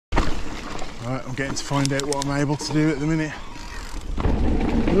Alright, I'm getting to find out what I'm able to do at the minute.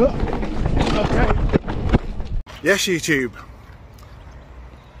 Okay. Yes, YouTube.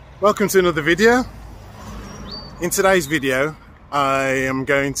 Welcome to another video. In today's video, I am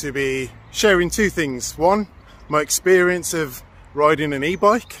going to be sharing two things. One, my experience of riding an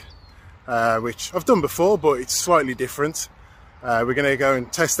e-bike, which I've done before, but it's slightly different. We're going to go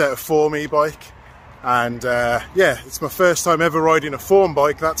and test out a Forme e-bike. And yeah, it's my first time ever riding a Forme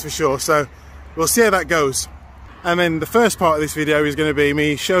bike, that's for sure. So we'll see how that goes. And then the first part of this video is going to be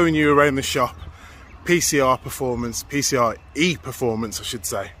me showing you around the shop. PCR Performance, PCR E Performance I should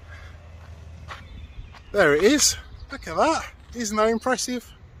say. There it is. Look at that. Isn't that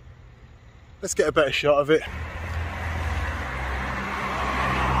impressive? Let's get a better shot of it.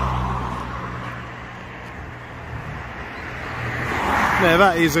 Now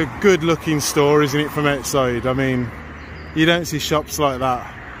that is a good looking store, isn't it, from outside? I mean, you don't see shops like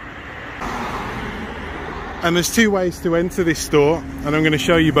that. And there's two ways to enter this store, and I'm going to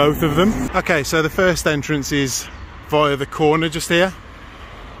show you both of them. Okay, so the first entrance is via the corner just here.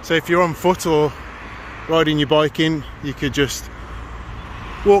 So if you're on foot or riding your bike in, you could just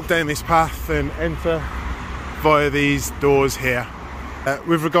walk down this path and enter via these doors here.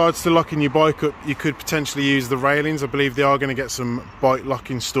 With regards to locking your bike up, you could potentially use the railings. I believe they are going to get some bike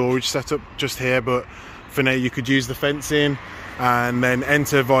locking storage set up just here, but for now you could use the fencing and then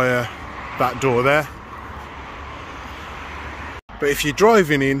enter via that door there. But if you're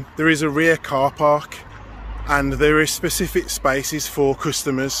driving in, there is a rear car park and there is specific spaces for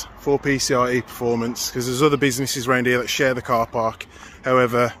customers for PCRe Performance, because there's other businesses around here that share the car park.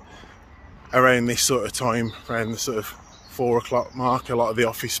 However, around this sort of time, around the sort of 4 o'clock mark, a lot of the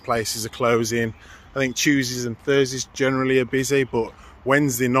office places are closing. I think Tuesdays and Thursdays generally are busy, but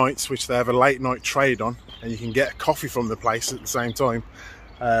Wednesday nights, which they have a late night trade on and you can get a coffee from the place at the same time,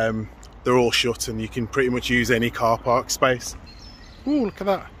 they're all shut and you can pretty much use any car park space. Ooh, look at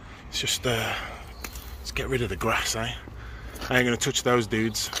that. It's just, let's get rid of the grass, eh? I ain't gonna touch those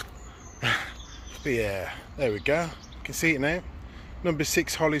dudes. But yeah, there we go. You can see it now. Number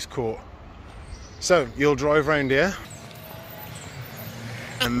 6 Hollies Court. So, you'll drive around here.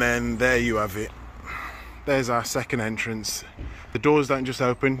 And then there you have it. There's our second entrance. The doors don't just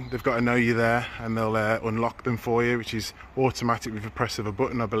open, they've got to know you're there and they'll unlock them for you, which is automatic with the press of a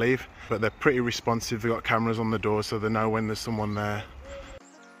button, I believe. But they're pretty responsive, they've got cameras on the door so they know when there's someone there.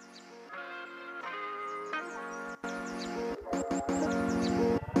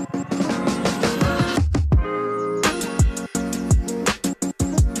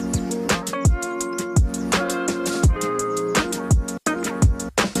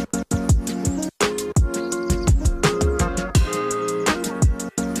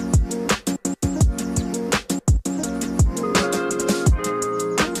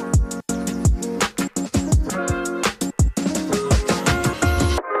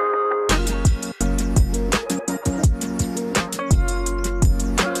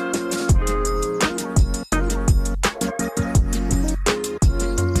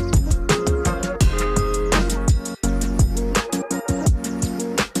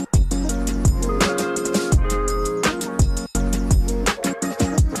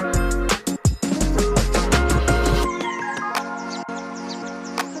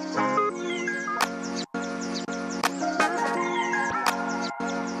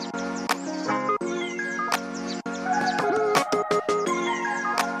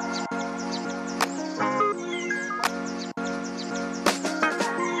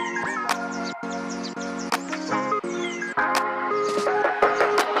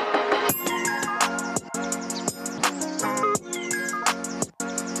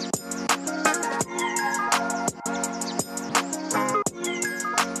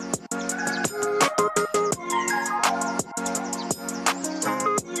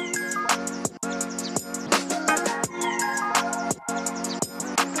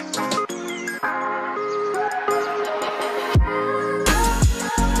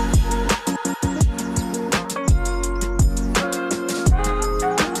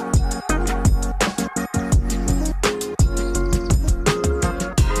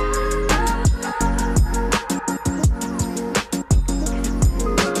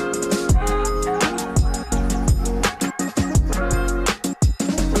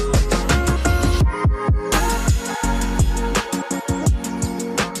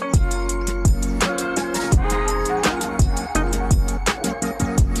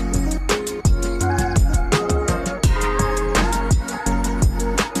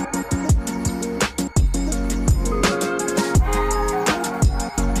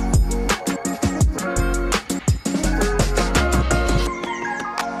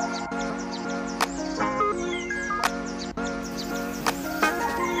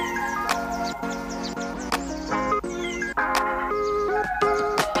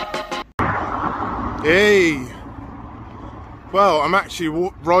 Hey! Well, I'm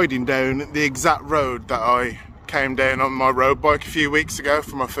actually riding down the exact road that I came down on my road bike a few weeks ago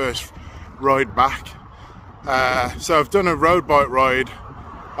for my first ride back. So I've done a road bike ride,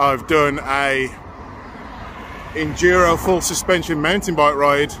 I've done a enduro full suspension mountain bike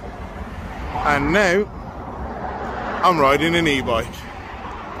ride, and now I'm riding an e-bike.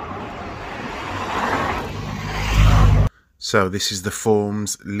 So this is the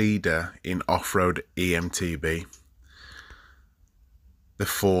Forme's leader in off-road EMTB, the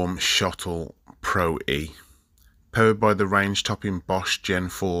Forme Shuttle Pro E, powered by the range-topping Bosch Gen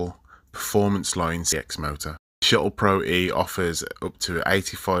 4 Performance line CX motor. Shuttle Pro E offers up to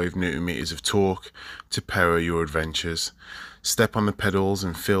 85 Nm of torque to power your adventures. Step on the pedals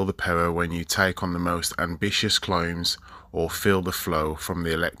and feel the power when you take on the most ambitious climbs, or feel the flow from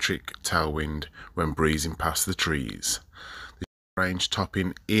the electric tailwind when breezing past the trees. The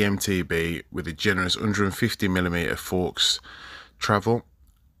range-topping EMTB with a generous 150mm forks travel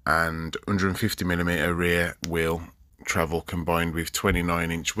and 150mm rear wheel travel combined with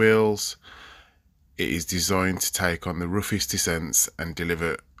 29-inch wheels. It is designed to take on the roughest descents and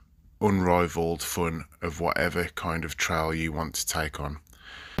deliver unrivaled fun of whatever kind of trail you want to take on.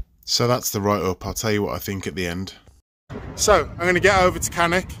 So that's the write-up. I'll tell you what I think at the end. So I'm going to get over to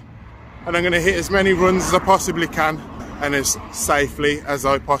Cannock and I'm going to hit as many runs as I possibly can and as safely as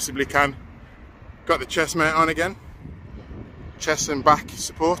I possibly can. Got the chest mount on again. Chest and back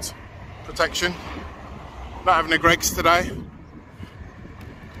support, protection. Not having a Greggs today.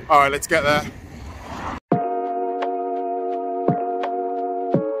 Alright, let's get there.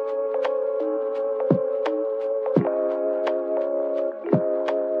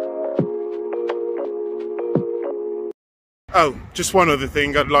 Oh, just one other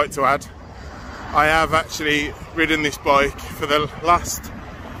thing I'd like to add. I have actually ridden this bike for the last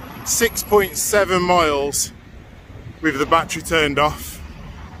 6.7 miles with the battery turned off.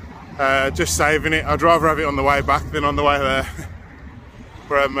 Just saving it. I'd rather have it on the way back than on the way there.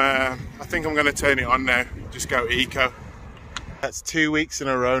 But I think I'm going to turn it on now, just go eco. That's 2 weeks in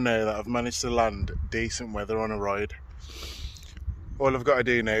a row now that I've managed to land decent weather on a ride. All I've got to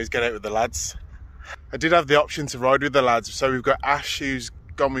do now is get out with the lads. I did have the option to ride with the lads, so we've got Ash who's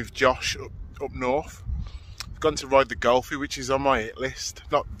gone with Josh up north. I've gone to ride the Golfie, which is on my hit list.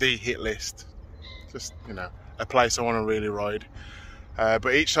 Not the hit list, just, you know, a place I want to really ride.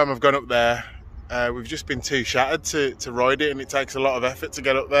 But each time I've gone up there, we've just been too shattered to ride it, and it takes a lot of effort to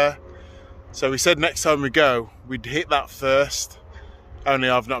get up there. So we said next time we go, we'd hit that first, only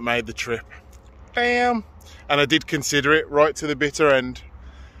I've not made the trip. Damn! And I did consider it right to the bitter end.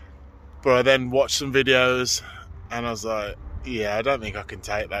 But I then watched some videos and I was like, yeah, I don't think I can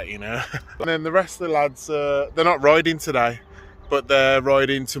take that, you know. And then the rest of the lads, they're not riding today, but they're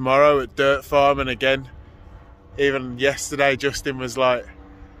riding tomorrow at Dirt Farm. And again, even yesterday, Justin was like,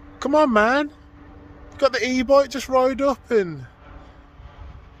 come on, man, you've got the e-bike, just ride up. And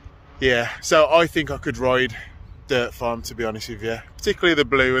yeah, so I think I could ride Dirt Farm, to be honest with you, particularly the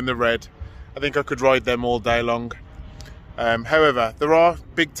blue and the red. I think I could ride them all day long. However, there are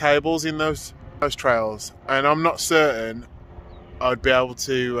big tables in those trails, and I'm not certain I'd be able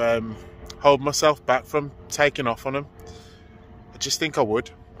to hold myself back from taking off on them. I just think I would.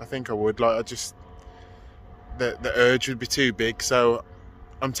 I think I would. Like, the urge would be too big, so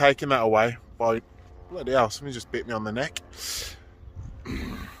I'm taking that away by, bloody hell, somebody just bit me on the neck.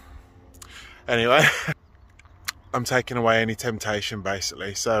 Anyway, I'm taking away any temptation,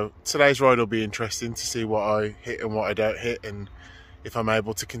 basically. So today's ride will be interesting to see what I hit and what I don't hit, and if I'm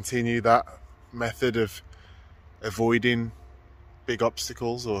able to continue that method of avoiding big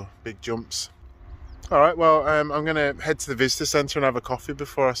obstacles or big jumps. Alright, well, I'm going to head to the visitor centre and have a coffee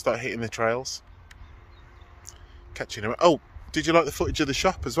before I start hitting the trails. Catch you in a minute. Oh, did you like the footage of the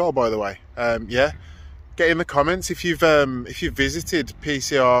shop as well, by the way? Yeah, get in the comments if you've visited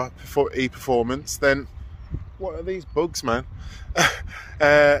PCR E Performance. Then what are these bugs, man?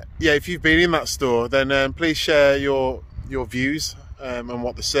 Yeah, if you've been in that store, then please share your views on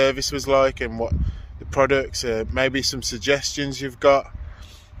what the service was like and what the products, maybe some suggestions you've got.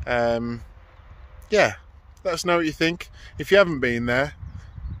 Yeah, let us know what you think. If you haven't been there,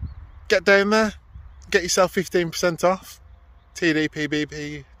 get down there, get yourself 15% off.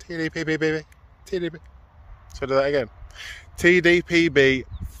 TDPBB, TDPBB, TDP. So do that again. TDPB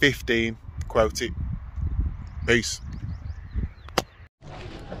 15, quote it. Peace.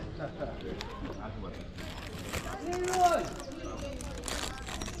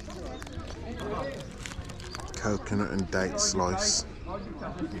 Coconut and date slice.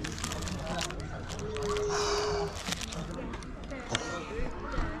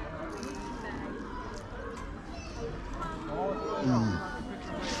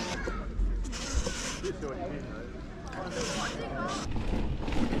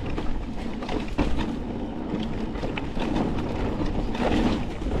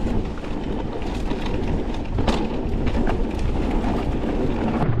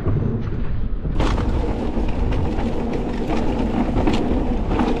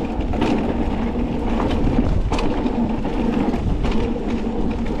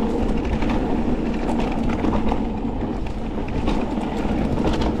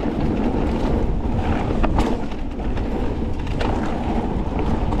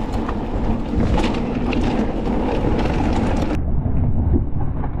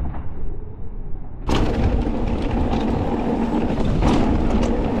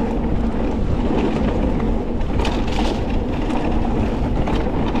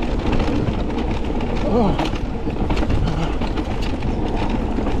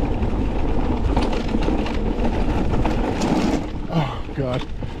 God,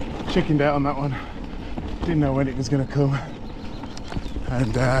 chickened out on that one. Didn't know when it was going to come,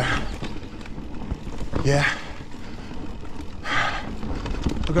 and yeah,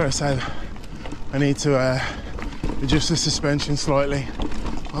 I've got to say I need to adjust the suspension slightly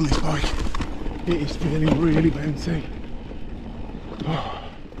on this bike. It is feeling really bouncy,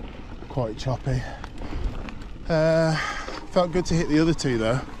 quite choppy. Felt good to hit the other two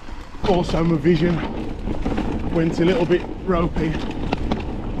though. Also my vision went a little bit ropey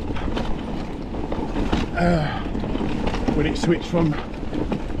when it switched from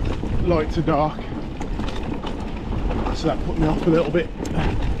light to dark, so that put me off a little bit.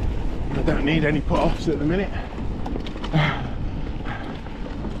 I don't need any put-offs at the minute. I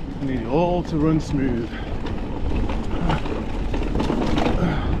need it all to run smooth.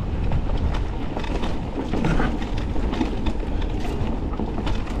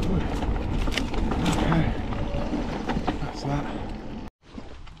 Okay, that's that.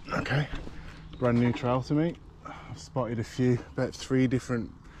 Okay, brand new trail to me. I've spotted about 3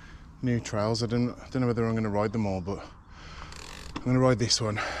 different new trails. I don't know whether I'm going to ride them all, but I'm going to ride this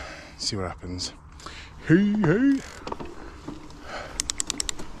one, see what happens. Hey, hey.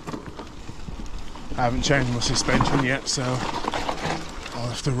 I haven't changed my suspension yet, so I'll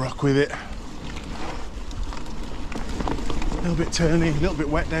have to rock with it. A little bit turny, a little bit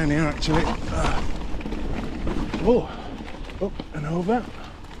wet down here actually. Oh, up and over.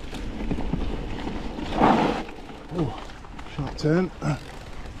 Oh, sharp turn. Oh,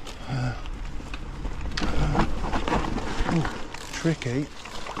 tricky.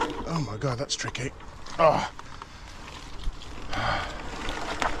 Oh my God, that's tricky. Oh.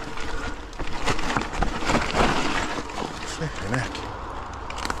 Flipping heck.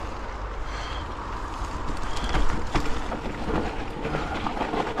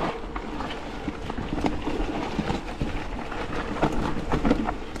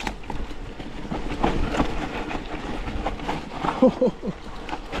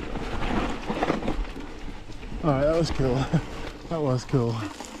 Alright, that was cool. That was cool.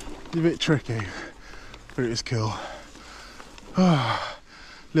 It's a bit tricky, but it was cool. A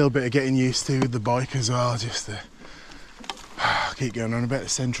little bit of getting used to with the bike as well, just to keep going on about the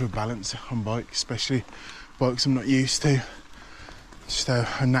centre of balance on bikes, especially bikes I'm not used to. Just how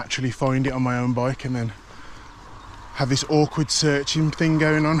I naturally find it on my own bike, and then have this awkward searching thing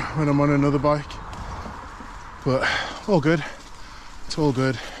going on when I'm on another bike. But all good. It's all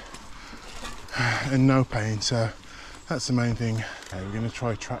good and no pain, so that's the main thing. Okay, we're going to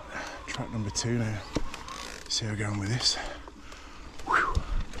try track number 2 now. See how we're going with this. Whew.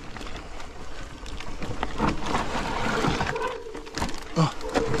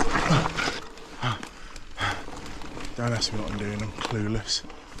 Don't ask me what I'm doing, I'm clueless.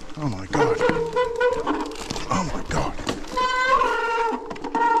 Oh my God. Oh my God.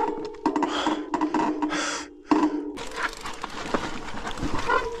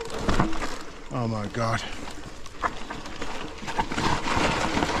 Oh my God.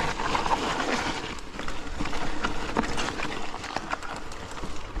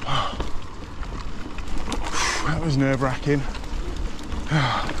 That was nerve-wracking.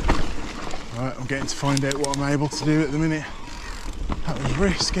 Right, I'm getting to find out what I'm able to do at the minute. That was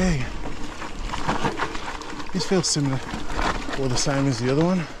risky. This feels similar or the same as the other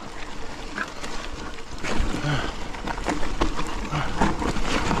one.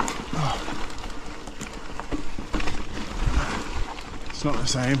 It's not the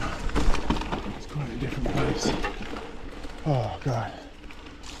same. It's quite a different place. Oh God.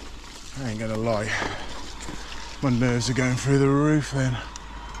 I ain't gonna lie. My nerves are going through the roof then.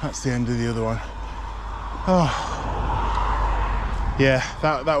 That's the end of the other one. Oh. Yeah,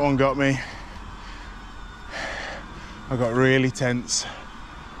 that one got me. I got really tense.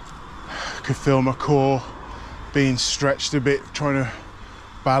 could feel my core being stretched a bit, trying to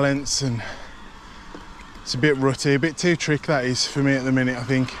balance, and it's a bit rutty, a bit too tricky that is for me at the minute. I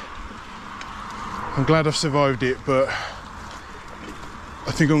think I'm glad I've survived it, but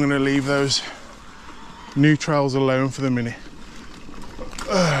I think I'm going to leave those new trails alone for the minute.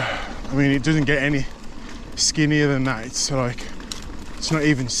 I mean, it doesn't get any skinnier than that. It's like, it's not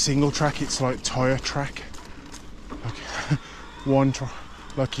even single track, it's like tyre track, like one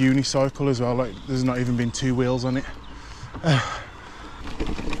like unicycle as well, like there's not even been two wheels on it.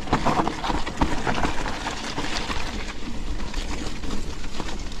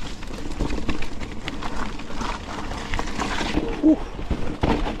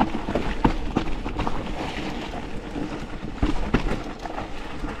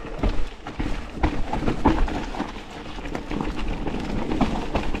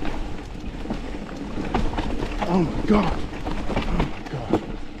 Oh my god. Oh my god.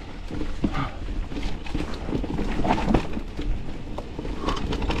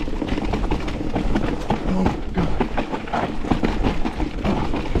 Oh my god.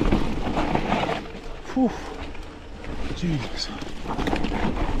 Oh. Whew. Jesus.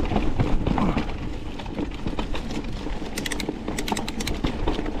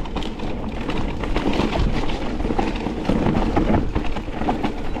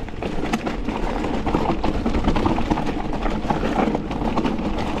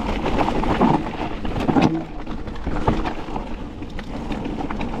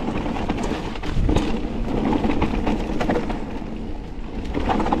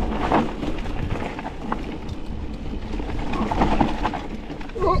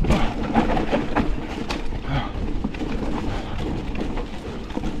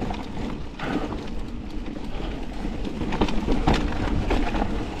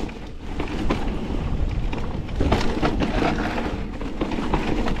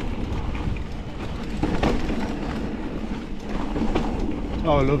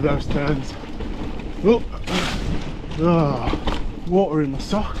 Oh, I love those turns. Oh, oh, water in my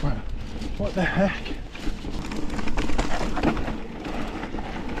sock, man. What the heck?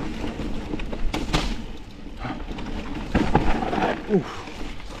 Oof.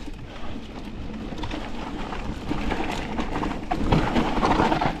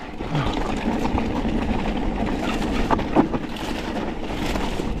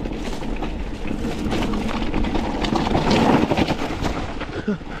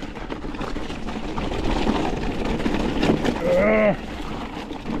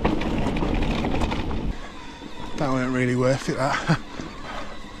 That weren't really worth it, that.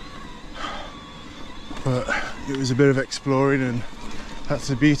 But it was a bit of exploring, and that's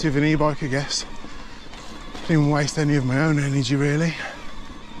the beauty of an e-bike, I guess. Didn't waste any of my own energy, really.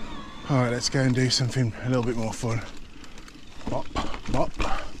 Alright, let's go and do something a little bit more fun. Bop, bop.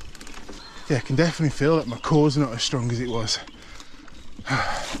 Yeah, I can definitely feel that my core's not as strong as it was.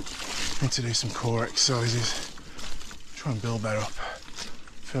 Need to do some core exercises. Try and build that up.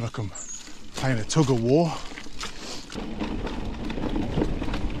 I feel like I'm playing a tug of war.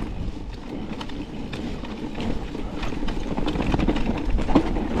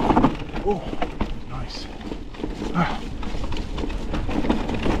 Oh, nice.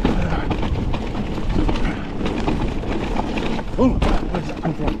 Oh, where's that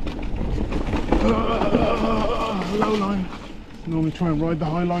come from? Low line. Normally try and ride the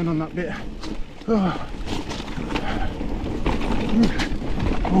high line on that bit. Oh,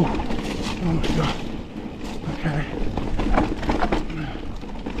 oh my god. Okay.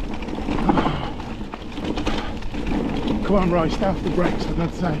 Come on, Roy, stay off the brakes, for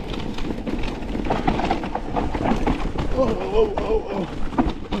God's sake.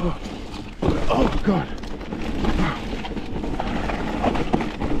 Oh god.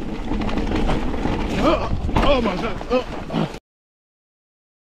 Oh my god.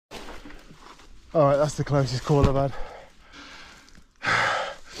 Alright, that's the closest call I've had.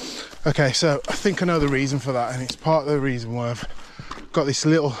 Okay, so I think I know the reason for that, and it's part of the reason why I've got this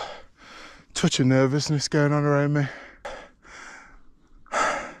little touch of nervousness going on around me.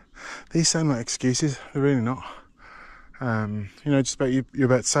 These sound like excuses, they're really not. You know, just about you're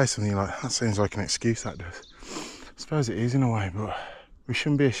about to say something, you're like, that sounds like an excuse, that does. I suppose it is in a way, but we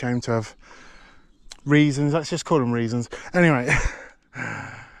shouldn't be ashamed to have reasons. Let's just call them reasons. Anyway,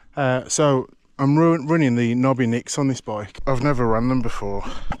 so I'm running the knobby nicks on this bike. I've never run them before,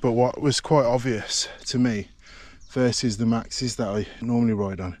 but what was quite obvious to me versus the maxes that I normally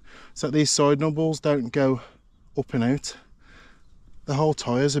ride on, is that these side knobbles don't go up and out. The whole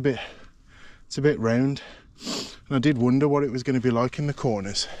tyre's it's a bit round, and I did wonder what it was going to be like in the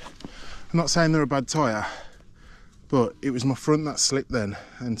corners. I'm not saying they're a bad tyre, but it was my front that slipped then,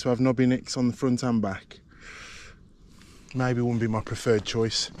 and to have knobby nicks on the front and back maybe wouldn't be my preferred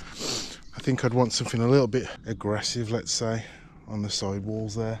choice. I think I'd want something a little bit aggressive, let's say, on the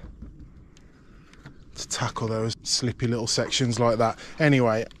sidewalls there, to tackle those slippy little sections like that.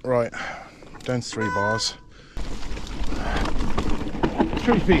 Anyway, right, down to 3 bars.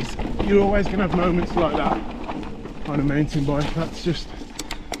 Truth is, you're always going to have moments like that on a mountain bike. That's just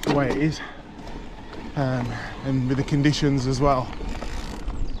the way it is. And with the conditions as well.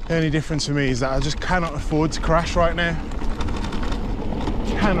 The only difference for me is that I just cannot afford to crash right now.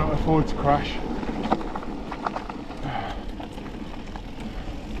 Cannot afford to crash.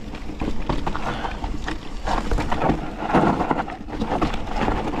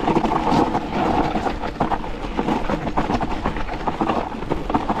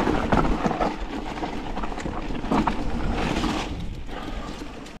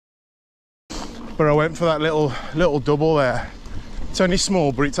 But I went for that little double there. It's only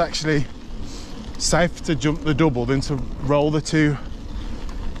small, but it's actually safe to jump the double than to roll the 2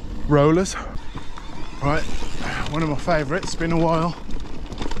 rollers. Right, one of my favourites, it's been a while.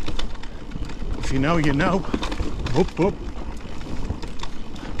 If you know, you know. Whoop, whoop.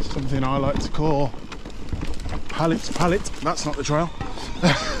 Something I like to call pallet. That's not the trail.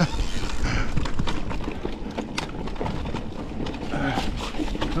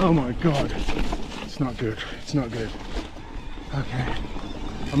 Oh my god, it's not good, it's not good. Okay,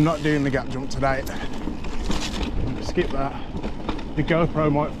 I'm not doing the gap jump today. I'm gonna skip that. The GoPro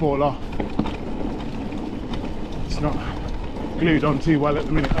might fall off. It's not glued on too well at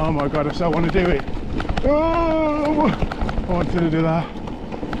the minute. Oh my god, I so want to do it. Oh, I wanted to do that.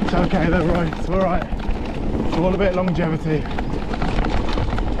 It's okay though, right? It's alright. It's all about longevity.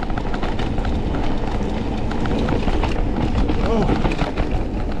 Oh.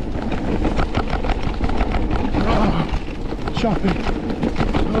 Chopping.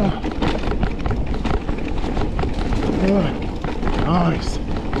 Oh. Oh. Nice.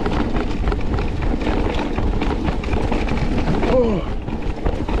 Oh.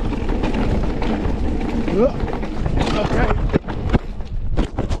 Okay.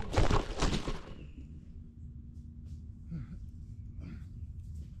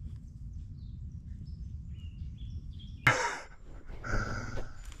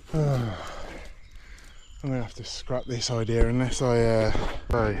 I'm gonna have to scrap this idea unless I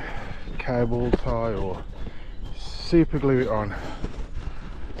cable tie or super glue it on.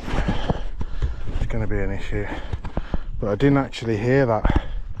 It's gonna be an issue. But I didn't actually hear that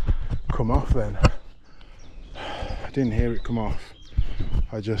come off then. I didn't hear it come off.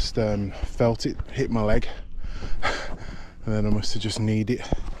 I just felt it hit my leg, and then I must have just kneed it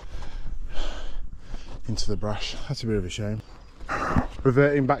into the brush. That's a bit of a shame.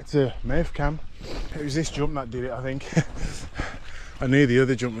 Reverting back to mouth cam. It was this jump that did it, I think. I knew the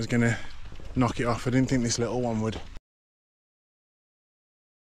other jump was going to knock it off. I didn't think this little one would.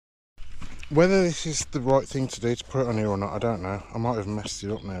 Whether this is the right thing to do to put it on here or not, I don't know. I might have messed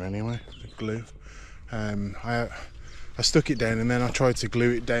it up now anyway, the glue. I stuck it down and then I tried to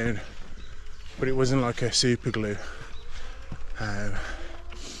glue it down, but it wasn't like a super glue. It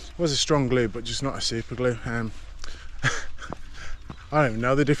was a strong glue, but just not a super glue. I don't even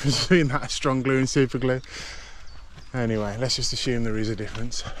know the difference between that strong glue and super glue. Anyway, let's just assume there is a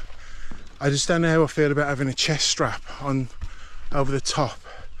difference. I just don't know how I feel about having a chest strap on over the top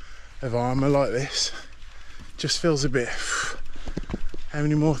of armour like this. Just feels a bit, how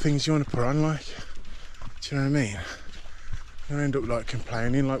many more things do you want to put on, like? Do you know what I mean? I'm gonna end up like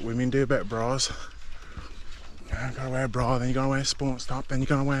complaining like women do about bras. You gotta wear a bra, then you gotta wear a sports top, then you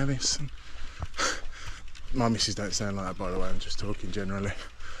gotta wear this. My missus don't sound like that, by the way, I'm just talking generally.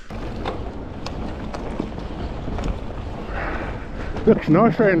 Looks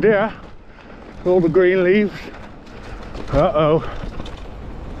nice around here. All the green leaves. Uh-oh.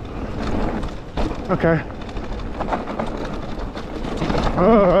 Okay.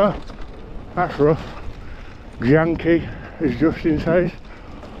 That's rough. Janky, as Justin says.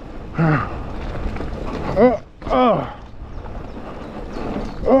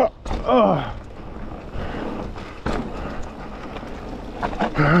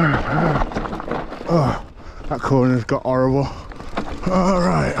 Oh, that corner's got horrible. All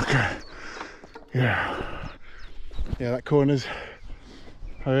right, okay. Yeah, that corner's,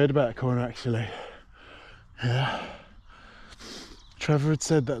 I heard about that corner actually. Yeah, Trevor had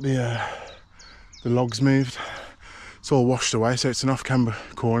said that the logs moved. It's all washed away, so it's an off-camber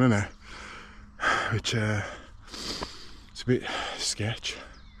corner now, which it's a bit sketch.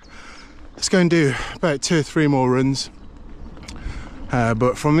 Let's go and do about 2 or 3 more runs.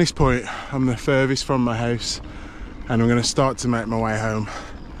 But from this point, I'm the furthest from my house. and I'm going to start to make my way home.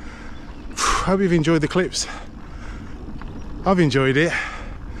 Hope you've enjoyed the clips. I've enjoyed it.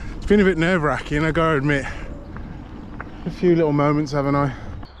 It's been a bit nerve-wracking, I gotta admit. A few little moments, haven't I?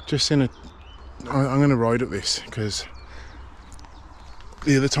 I'm going to ride up this, because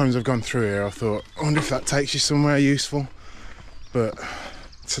the other times I've gone through here I thought, I wonder if that takes you somewhere useful, but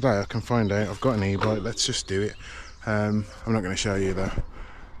today I can find out. I've got an e-bike, let's just do it. I'm not going to show you though.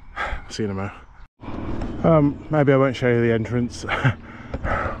 See you in a moment. Maybe I won't show you the entrance.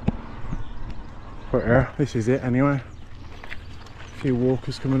 But yeah, this is it anyway. A few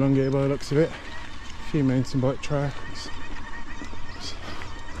walkers coming along here by the looks of it. A few mountain bike tracks.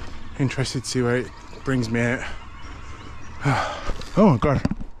 Interested to see where it brings me out. Oh my god.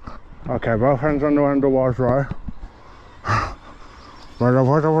 Okay, both hands on the underwater, right?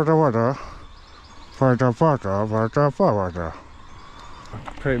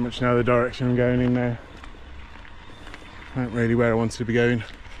 Pretty much know the direction I'm going in now. Not really where I wanted to be going.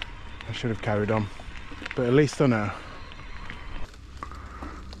 I should have carried on, but at least I know.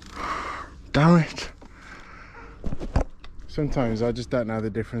 Damn it. Sometimes I just don't know the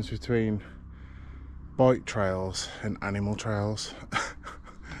difference between bike trails and animal trails.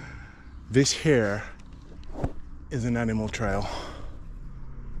 This here is an animal trail.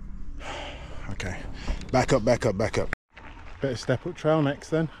 Okay, back up, back up, back up. Bit of step up trail next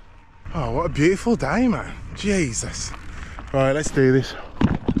then. Oh, what a beautiful day, man. Jesus. Right, let's do this.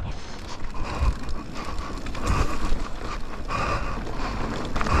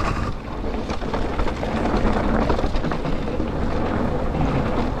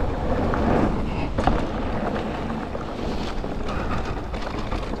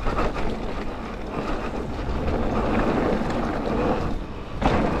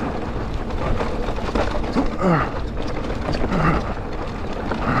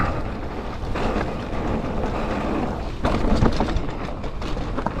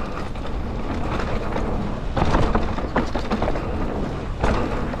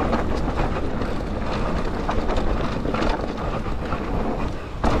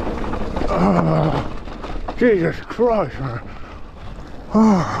 Jesus Christ, man.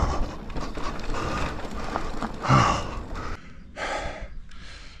 Oh.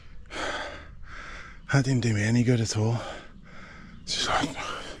 That didn't do me any good at all. It's just like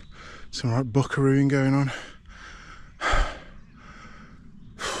some right buckarooing going on.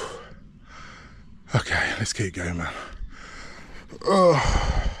 Okay, let's keep going, man.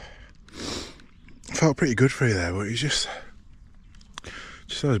 Oh. Felt pretty good through there, but it's just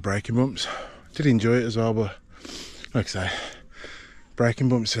those braking bumps. Did enjoy it as well, but like I say, braking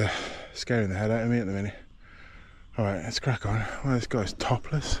bumps are scaring the head out of me at the minute. Alright, let's crack on. Well, this guy's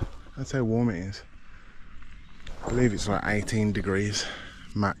topless. That's how warm it is. I believe it's like 18 degrees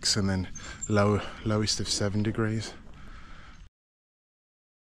max, and then lowest of 7 degrees.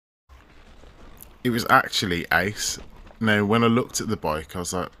 It was actually ace. Now, when I looked at the bike, I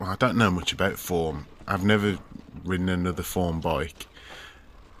was like, well, I don't know much about Forme. I've never ridden another Forme bike.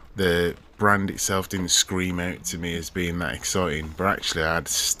 The brand itself didn't scream out to me as being that exciting, but actually I had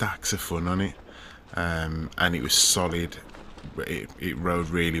stacks of fun on it, and it was solid. It rode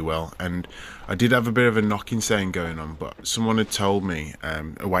really well, and I did have a bit of a knocking sound going on, but someone had told me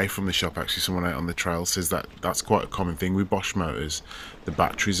away from the shop, actually someone out on the trail says that that's quite a common thing with Bosch motors. The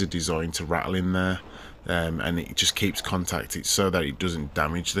batteries are designed to rattle in there, and it just keeps contact. It's so that it doesn't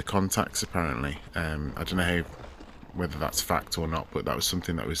damage the contacts, apparently. I don't know whether that's fact or not, but that was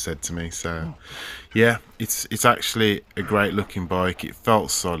something that was said to me. So yeah, it's actually a great looking bike. It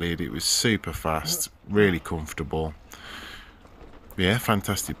felt solid, it was super fast, really comfortable. Yeah,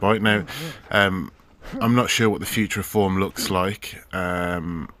 fantastic bike. Now I'm not sure what the future of Forme looks like.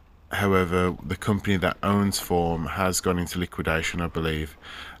 However, the company that owns Forme has gone into liquidation, I believe.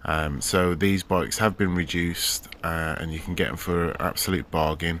 So these bikes have been reduced, and you can get them for an absolute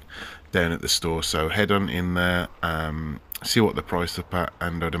bargain down at the store. So head on in there, see what the price up at,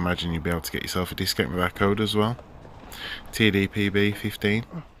 and I'd imagine you'll be able to get yourself a discount with our code as well. TDPB 15.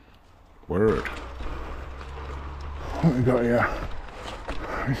 Word. What we got here?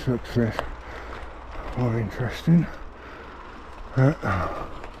 This looks more interesting.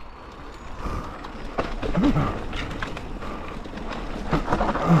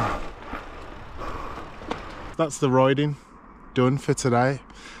 That's the riding done for today,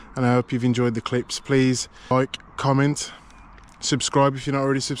 and I hope you've enjoyed the clips. Please like, comment, subscribe if you're not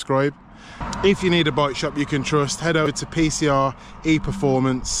already subscribed. If you need a bike shop you can trust, head over to PCR E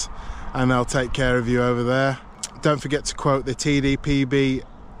Performance and they'll take care of you over there. Don't forget to quote the TDPB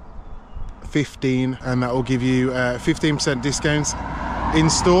 15 and that will give you 15% discounts in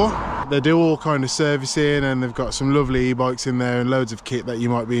store. they do all kind of servicing, and they've got some lovely e-bikes in there and loads of kit that you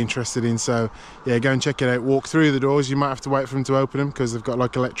might be interested in. So yeah, go and check it out. Walk through the doors. You might have to wait for them to open them because they've got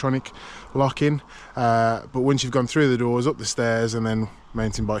like electronic lock-in, but once you've gone through the doors, up the stairs, and then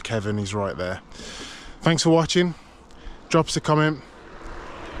mountain bike heaven is right there. Thanks for watching. Drop us a comment.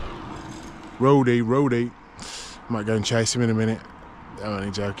 Roadie. Might go and chase him in a minute. I'm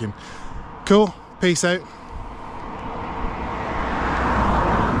only joking. Cool. Peace out.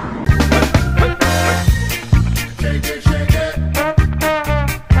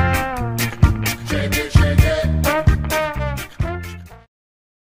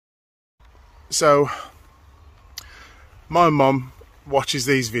 So, my mum watches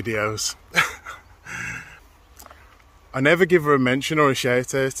these videos. I never give her a mention or a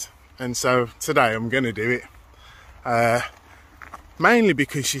shout out, and so today I'm going to do it. Mainly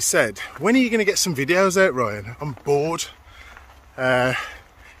because she said, when are you going to get some videos out, Ryan? I'm bored.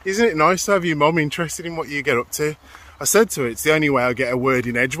 Isn't it nice to have your mum interested in what you get up to? I said to her, it's the only way I'll get a word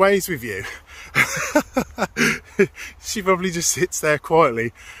in edgeways with you. She probably just sits there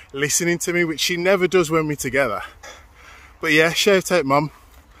quietly listening to me, which she never does when we're together. But yeah, shout out mum.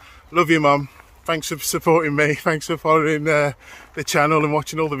 Love you mum. Thanks for supporting me. Thanks for following the channel and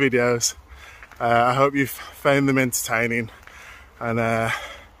watching all the videos. I hope you've found them entertaining, and I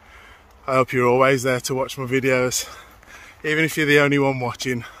hope you're always there to watch my videos. Even if you're the only one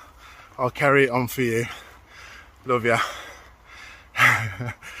watching, I'll carry it on for you. Love ya.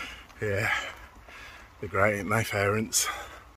 Yeah, they're great, ain't they, parents?